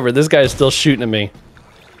whatsoever. This guy is still shooting at me.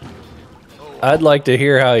 I'd like to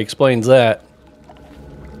hear how he explains that.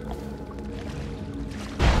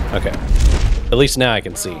 Okay. At least now I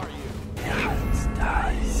can see.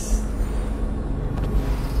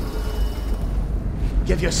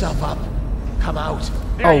 Give yourself up. Come out.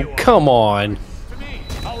 Oh, come on. To me.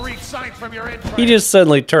 I'll read signs from your entrance. He just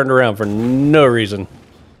suddenly turned around for no reason.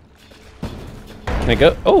 Can I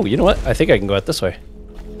go? Oh, you know what? I think I can go out this way.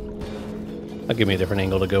 That'll give me a different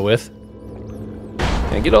angle to go with.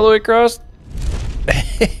 Can I get all the way across?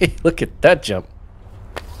 Hey, look at that jump.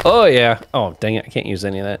 Oh, yeah. Oh, dang it. I can't use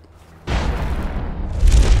any of that.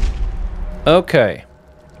 Okay.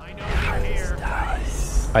 I know you're here.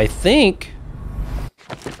 I think...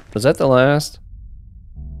 Was that the last?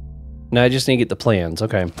 No, I just need to get the plans.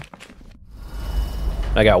 Okay.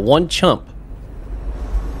 I got one chump.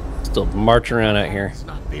 Still marching around out here. Let's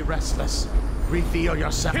not be restless. Reveal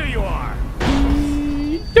yourself. Here you are.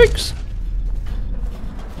 Yikes.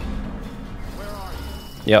 Where are you?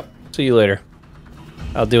 Yep. See you later.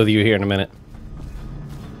 I'll deal with you here in a minute.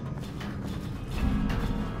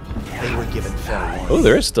 They were given fair warning. Oh,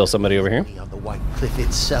 there is still somebody over here. On the White Cliff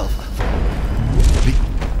itself.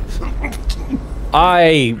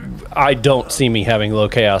 I don't see me having low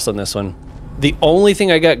chaos on this one. The only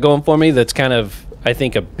thing I got going for me that's kind of, I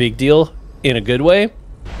think, a big deal in a good way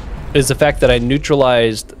is the fact that I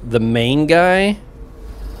neutralized the main guy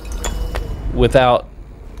without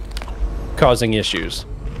causing issues.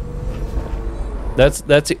 That's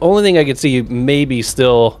the only thing I could see maybe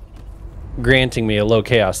still granting me a low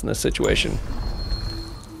chaos in this situation.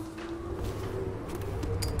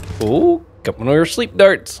 Ooh, couple more sleep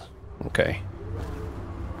darts. Okay.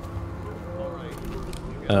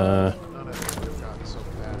 I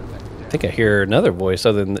think I hear another voice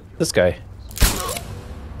other than this guy.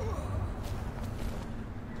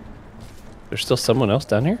 There's still someone else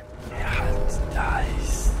down here?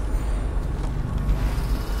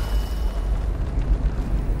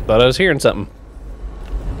 Thought I was hearing something.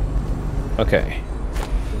 Okay.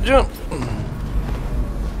 Jump!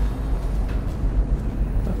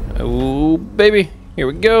 Oh, baby. Here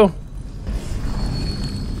we go.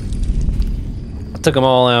 I took them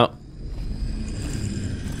all out.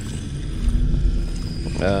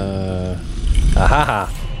 Ahaha.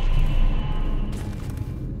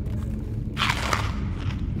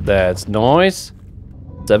 That's nice.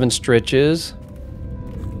 7 stitches.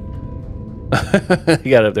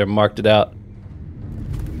 You got it up there, marked it out.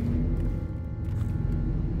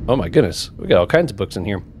 Oh my goodness, we got all kinds of books in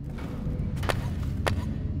here.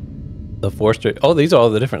 The 4 stitch. Oh, these are all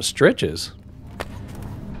the different stretches.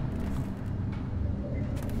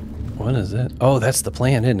 What is it? Oh, that's the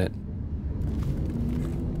plan, isn't it?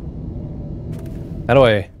 How do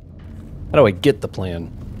I get the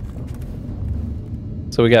plan?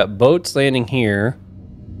 So we got boats landing here.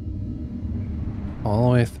 All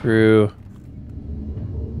the way through.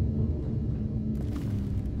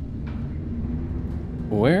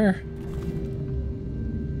 Where?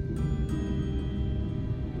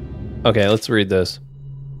 Okay, let's read this.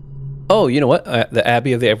 Oh, you know what? The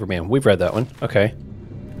Abbey of the Everman. We've read that one. Okay.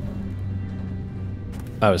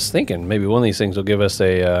 I was thinking maybe one of these things will give us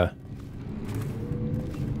a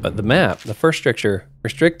the map. The first stricture.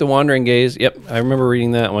 Restrict the wandering gaze. Yep, I remember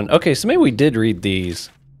reading that one. Okay, so maybe we did read these.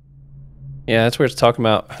 Yeah, that's where it's talking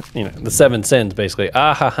about, you know, the 7 sins, basically.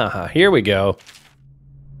 Ah ha ha ha. Here we go.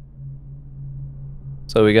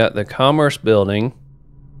 So we got the Commerce Building,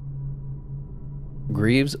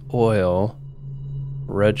 Greaves Oil,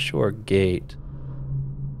 Red Shore Gate,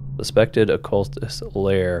 Suspected Occultist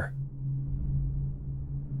Lair.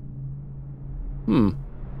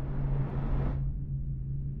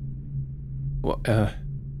 Well,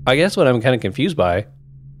 I guess what I'm kind of confused by,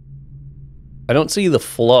 I don't see the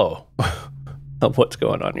flow of what's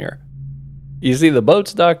going on here. You see the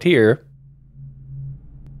boats docked here,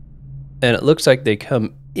 and it looks like they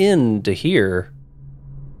come into here.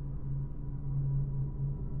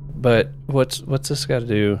 But what's this got to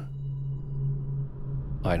do?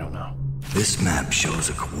 I don't know. This map shows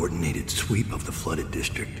a coordinated sweep of the flooded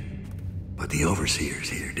district, but the overseers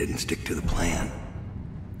here didn't stick to the plan.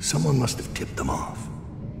 Someone must have tipped them off.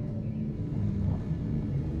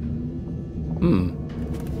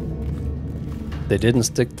 They didn't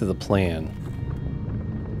stick to the plan.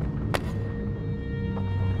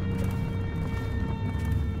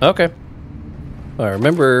 Okay. I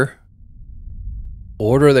remember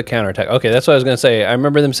Order the counterattack. Okay, that's what I was going to say. I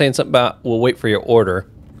remember them saying something about, we'll wait for your order.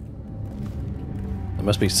 There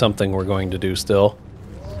must be something we're going to do still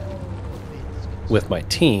with my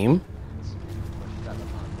team.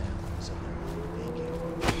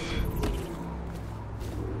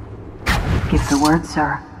 Give the word,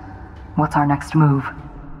 sir. What's our next move?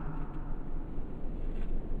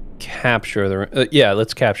 Capture the... yeah,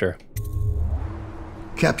 let's capture.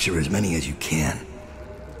 Capture as many as you can.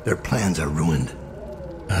 Their plans are ruined.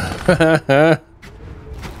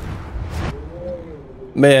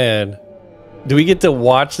 Man, do we get to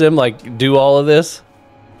watch them like do all of this?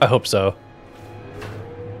 I hope so.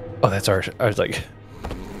 Oh, that's our... I was like...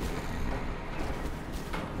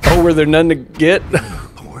 Oh, were there none to get?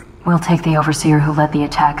 We'll take the Overseer who led the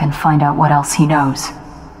attack and find out what else he knows.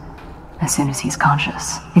 As soon as he's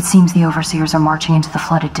conscious. It seems the Overseers are marching into the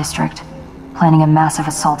flooded district, planning a massive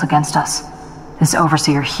assault against us. This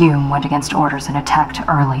Overseer Hume went against orders and attacked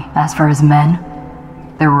early. As for his men,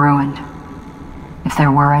 they're ruined. If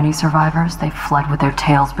there were any survivors, they fled with their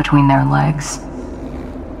tails between their legs.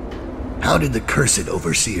 How did the cursed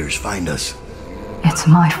Overseers find us? It's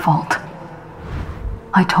my fault.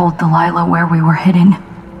 I told Delilah where we were hidden.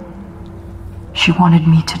 She wanted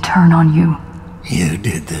me to turn on you. You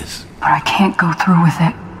did this. But I can't go through with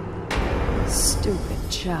it. Stupid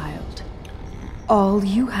child. All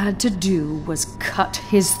you had to do was cut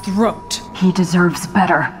his throat. He deserves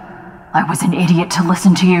better. I was an idiot to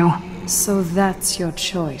listen to you. So that's your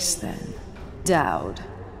choice then, Daud.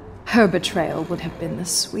 Her betrayal would have been the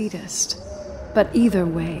sweetest. But either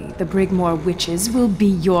way, the Brigmore witches will be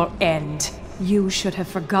your end. You should have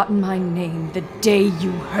forgotten my name the day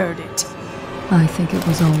you heard it. I think it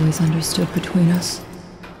was always understood between us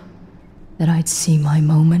that I'd see my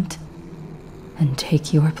moment and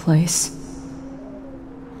take your place.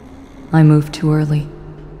 I moved too early.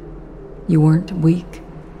 You weren't weak,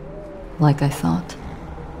 like I thought.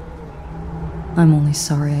 I'm only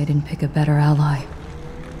sorry I didn't pick a better ally.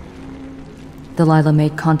 Delilah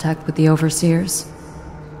made contact with the Overseers.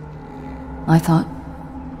 I thought,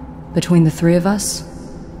 between the three of us,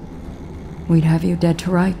 we'd have you dead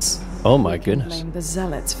to rights. Oh my goodness. Blame the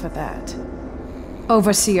Zealots for that.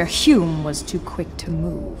 Overseer Hume was too quick to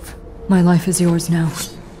move. My life is yours now.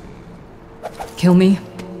 Kill me,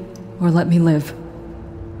 or let me live.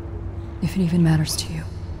 If it even matters to you.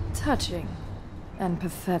 Touching and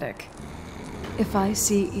pathetic. If I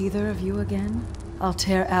see either of you again, I'll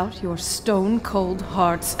tear out your stone-cold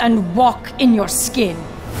hearts and walk in your skin.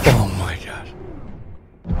 Oh my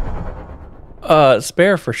gosh.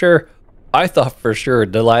 Spare for sure. I thought for sure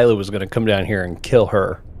Delilah was going to come down here and kill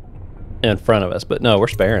her in front of us, but no, we're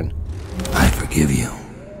sparing. I forgive you.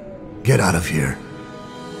 Get out of here.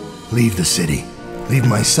 Leave the city. Leave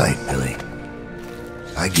my sight, Billy.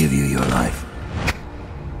 I give you your life.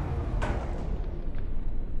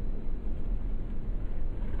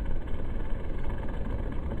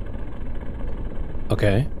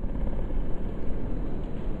 Okay.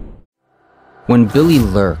 When Billy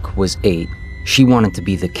Lurk was 8, she wanted to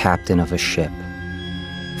be the captain of a ship.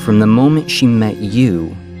 From the moment she met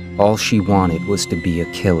you, all she wanted was to be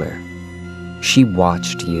a killer. She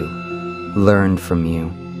watched you, learned from you,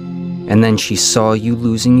 and then she saw you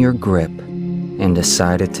losing your grip and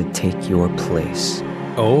decided to take your place.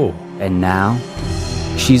 Oh. And now,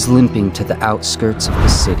 she's limping to the outskirts of the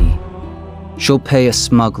city. She'll pay a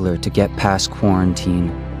smuggler to get past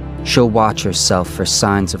quarantine. She'll watch herself for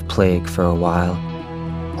signs of plague for a while.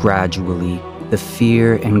 Gradually, the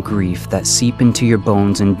fear and grief that seep into your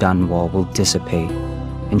bones in Dunwall will dissipate,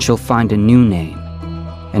 and she'll find a new name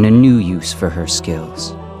and a new use for her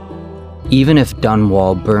skills. Even if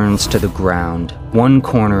Dunwall burns to the ground, one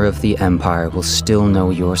corner of the Empire will still know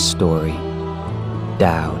your story.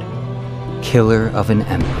 Daud, killer of an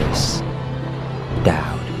empress.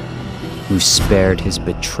 Daud, who spared his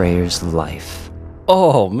betrayer's life.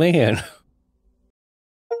 Oh, man.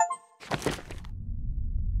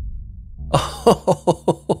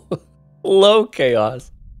 Oh, low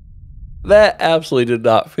chaos. That absolutely did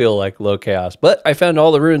not feel like low chaos. But I found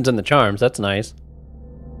all the runes and the charms. That's nice.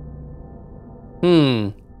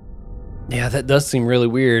 Yeah, that does seem really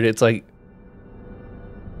weird. It's like,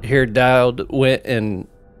 here Daud went and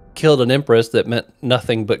killed an empress that meant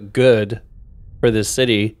nothing but good for this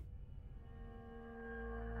city.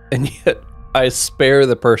 And yet I spare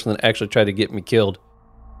the person that actually tried to get me killed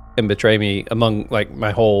and betray me among like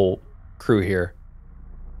my whole crew here.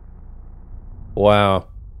 Wow.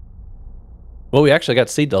 Well, we actually got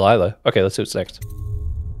to see Delilah. Okay, let's see what's next.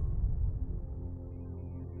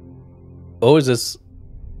 Oh, is this?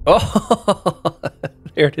 Oh,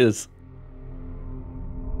 there it is.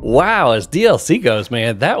 Wow, as DLC goes,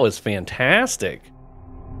 man, that was fantastic.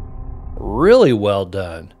 Really well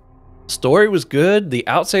done. Story was good. The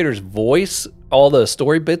Outsider's voice, all the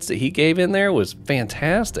story bits that he gave in there was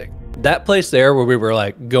fantastic. That place there where we were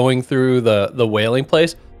like going through the whaling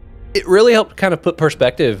place, it really helped kind of put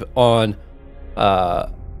perspective on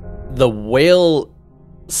the whale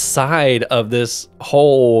side of this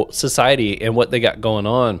whole society and what they got going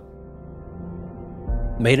on.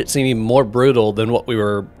 Made it seem even more brutal than what we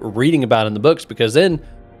were reading about in the books, because then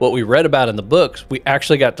what we read about in the books, we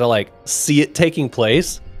actually got to like see it taking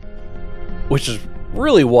place, which is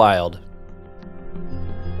really wild.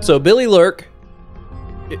 So Billy Lurk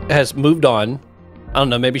has moved on. I don't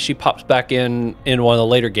know, maybe she pops back in one of the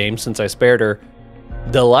later games since I spared her.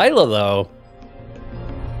 Delilah, though,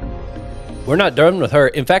 we're not done with her.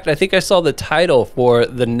 In fact, I think I saw the title for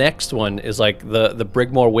the next one is like the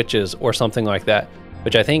Brigmore Witches or something like that,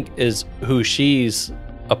 which I think is who she's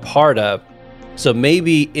a part of. So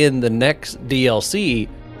maybe in the next DLC,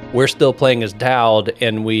 we're still playing as Daud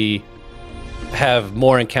and we have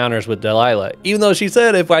more encounters with Delilah. Even though she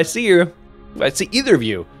said, if I see her, if I see either of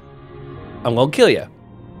you, I'm gonna kill you.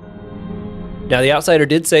 Now, the Outsider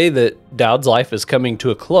did say that Daud's life is coming to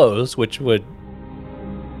a close, which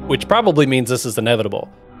probably means this is inevitable.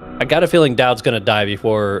 I got a feeling Daud's gonna die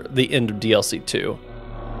before the end of DLC 2.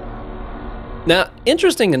 Now,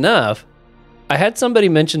 interesting enough, I had somebody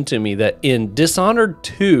mention to me that in Dishonored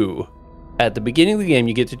 2, at the beginning of the game,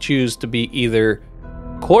 you get to choose to be either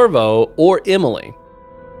Corvo or Emily.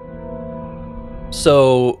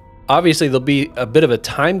 So obviously there'll be a bit of a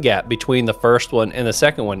time gap between the first one and the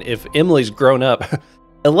second one. If Emily's grown up,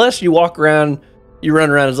 unless you walk around, you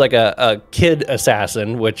run around as like a kid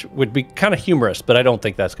assassin, which would be kind of humorous, but I don't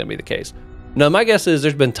think that's going to be the case. No, my guess is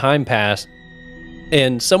there's been time passed,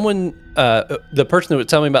 and someone, the person that was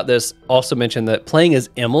telling me about this also mentioned that playing as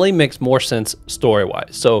Emily makes more sense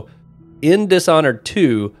story-wise. So in Dishonored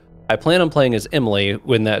 2, I plan on playing as Emily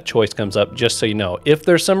when that choice comes up, just so you know. If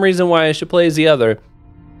there's some reason why I should play as the other,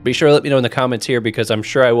 be sure to let me know in the comments here, because I'm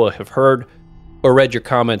sure I will have heard or read your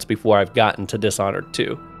comments before I've gotten to Dishonored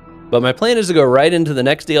 2. But my plan is to go right into the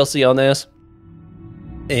next DLC on this,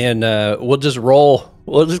 and we'll just roll.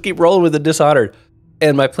 We'll just keep rolling with the Dishonored.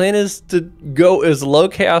 And my plan is to go as low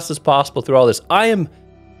chaos as possible through all this. I am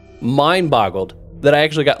mind-boggled that I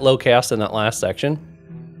actually got low chaos in that last section.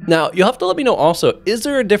 Now, you'll have to let me know also, is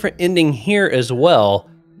there a different ending here as well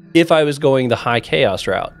if I was going the high chaos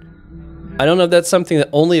route? I don't know if that's something that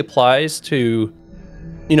only applies to,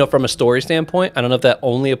 you know, from a story standpoint. I don't know if that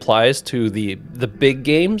only applies to the big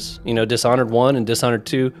games, you know, Dishonored 1 and Dishonored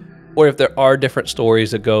 2, or if there are different stories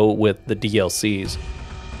that go with the DLCs.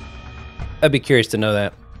 I'd be curious to know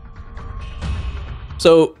that.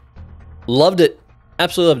 So, loved it.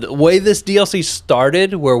 Absolutely loved it. The way this DLC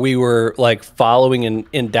started, where we were like following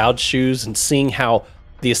in Daud's shoes and seeing how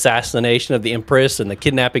the assassination of the Empress and the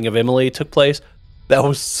kidnapping of Emily took place, that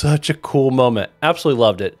was such a cool moment. Absolutely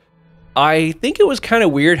loved it. I think it was kind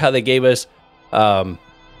of weird how they gave us all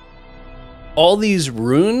these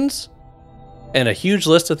runes and a huge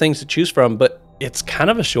list of things to choose from, but it's kind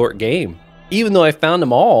of a short game. Even though I found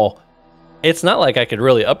them all, it's not like I could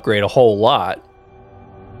really upgrade a whole lot.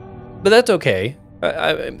 But that's okay.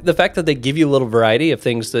 The fact that they give you a little variety of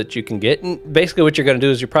things that you can get, and basically what you're going to do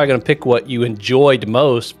is you're probably going to pick what you enjoyed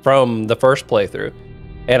most from the first playthrough.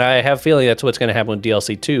 And I have a feeling that's what's going to happen with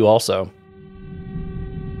DLC 2 also.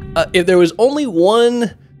 If there was only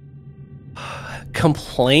one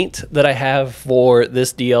complaint that I have for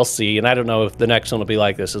this DLC, and I don't know if the next one will be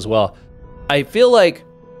like this as well, I feel like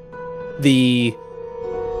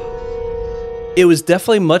it was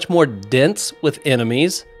definitely much more dense with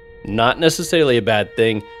enemies. Not necessarily a bad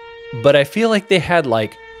thing, but I feel like they had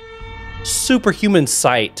like superhuman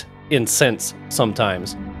sight in sense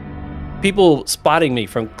sometimes. People spotting me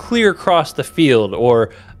from clear across the field,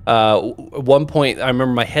 or at one point I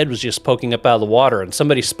remember my head was just poking up out of the water and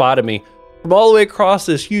somebody spotted me from all the way across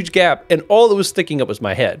this huge gap, and all that was sticking up was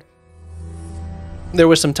my head. There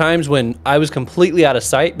was some times when I was completely out of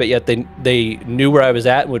sight, but yet they knew where I was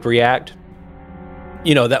at and would react.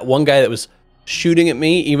 You know, that one guy that was shooting at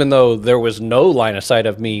me, even though there was no line of sight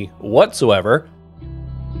of me whatsoever.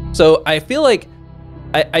 So I feel like,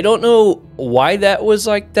 I don't know why that was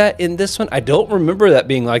like that in this one. I don't remember that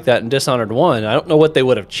being like that in Dishonored 1. I don't know what they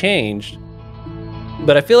would have changed.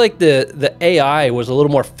 But I feel like the AI was a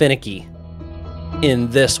little more finicky in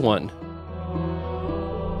this one.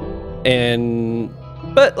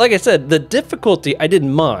 But like I said, the difficulty I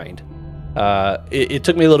didn't mind. It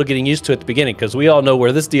took me a little getting used to it at the beginning, because we all know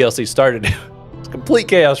where this DLC started. It's complete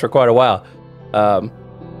chaos for quite a while.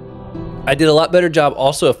 I did a lot better job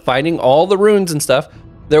also of finding all the runes and stuff.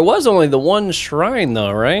 There was only the one shrine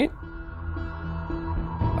though, right?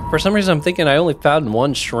 For some reason I'm thinking I only found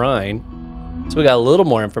one shrine. So we got a little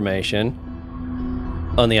more information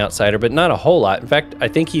on the outsider, but not a whole lot. In fact, I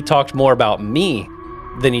think he talked more about me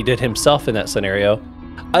than he did himself in that scenario.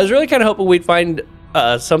 I was really kind of hoping we'd find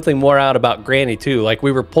something more out about Granny too. Like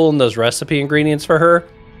we were pulling those recipe ingredients for her.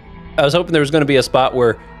 I was hoping there was going to be a spot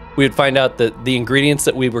where we would find out that the ingredients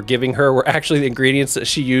that we were giving her were actually the ingredients that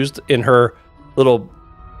she used in her little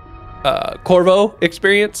Corvo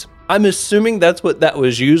experience. I'm assuming that's what that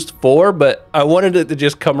was used for, but I wanted it to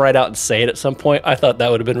just come right out and say it at some point. I thought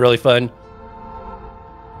that would have been really fun.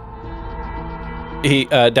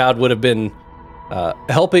 Daud would have been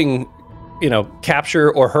helping, you know,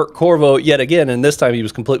 capture or hurt Corvo yet again, and this time he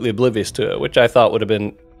was completely oblivious to it, which I thought would have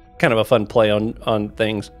been kind of a fun play on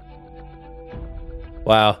things.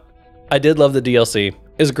 Wow. I did love the DLC. It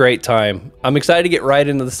was a great time. I'm excited to get right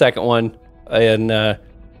into the second one. And, and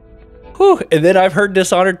then I've heard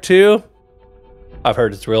Dishonored 2. I've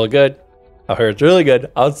heard it's really good. I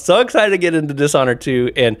was so excited to get into Dishonored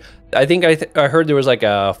 2. And I think I heard there was like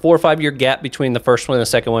a 4 or 5 year gap between the first one and the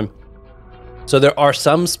second one. So there are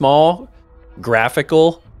some small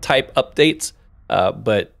graphical type updates,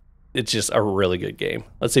 but it's just a really good game.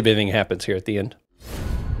 Let's see if anything happens here at the end.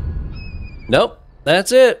 Nope.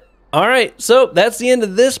 That's it. All right, so that's the end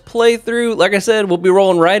of this playthrough. Like I said, we'll be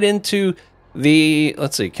rolling right into the,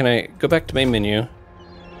 let's see, can I go back to main menu?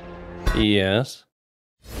 Yes.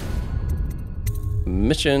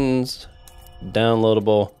 Missions,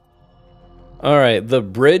 downloadable. All right, the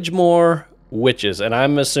Bridgemore Witches, and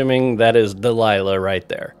I'm assuming that is Delilah right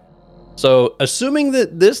there. So assuming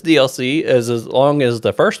that this DLC is as long as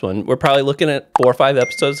the first one, we're probably looking at 4 or 5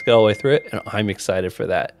 episodes to go all the way through it, and I'm excited for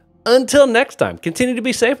that. Until next time, continue to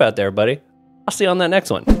be safe out there, buddy. I'll see you on that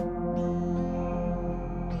next one.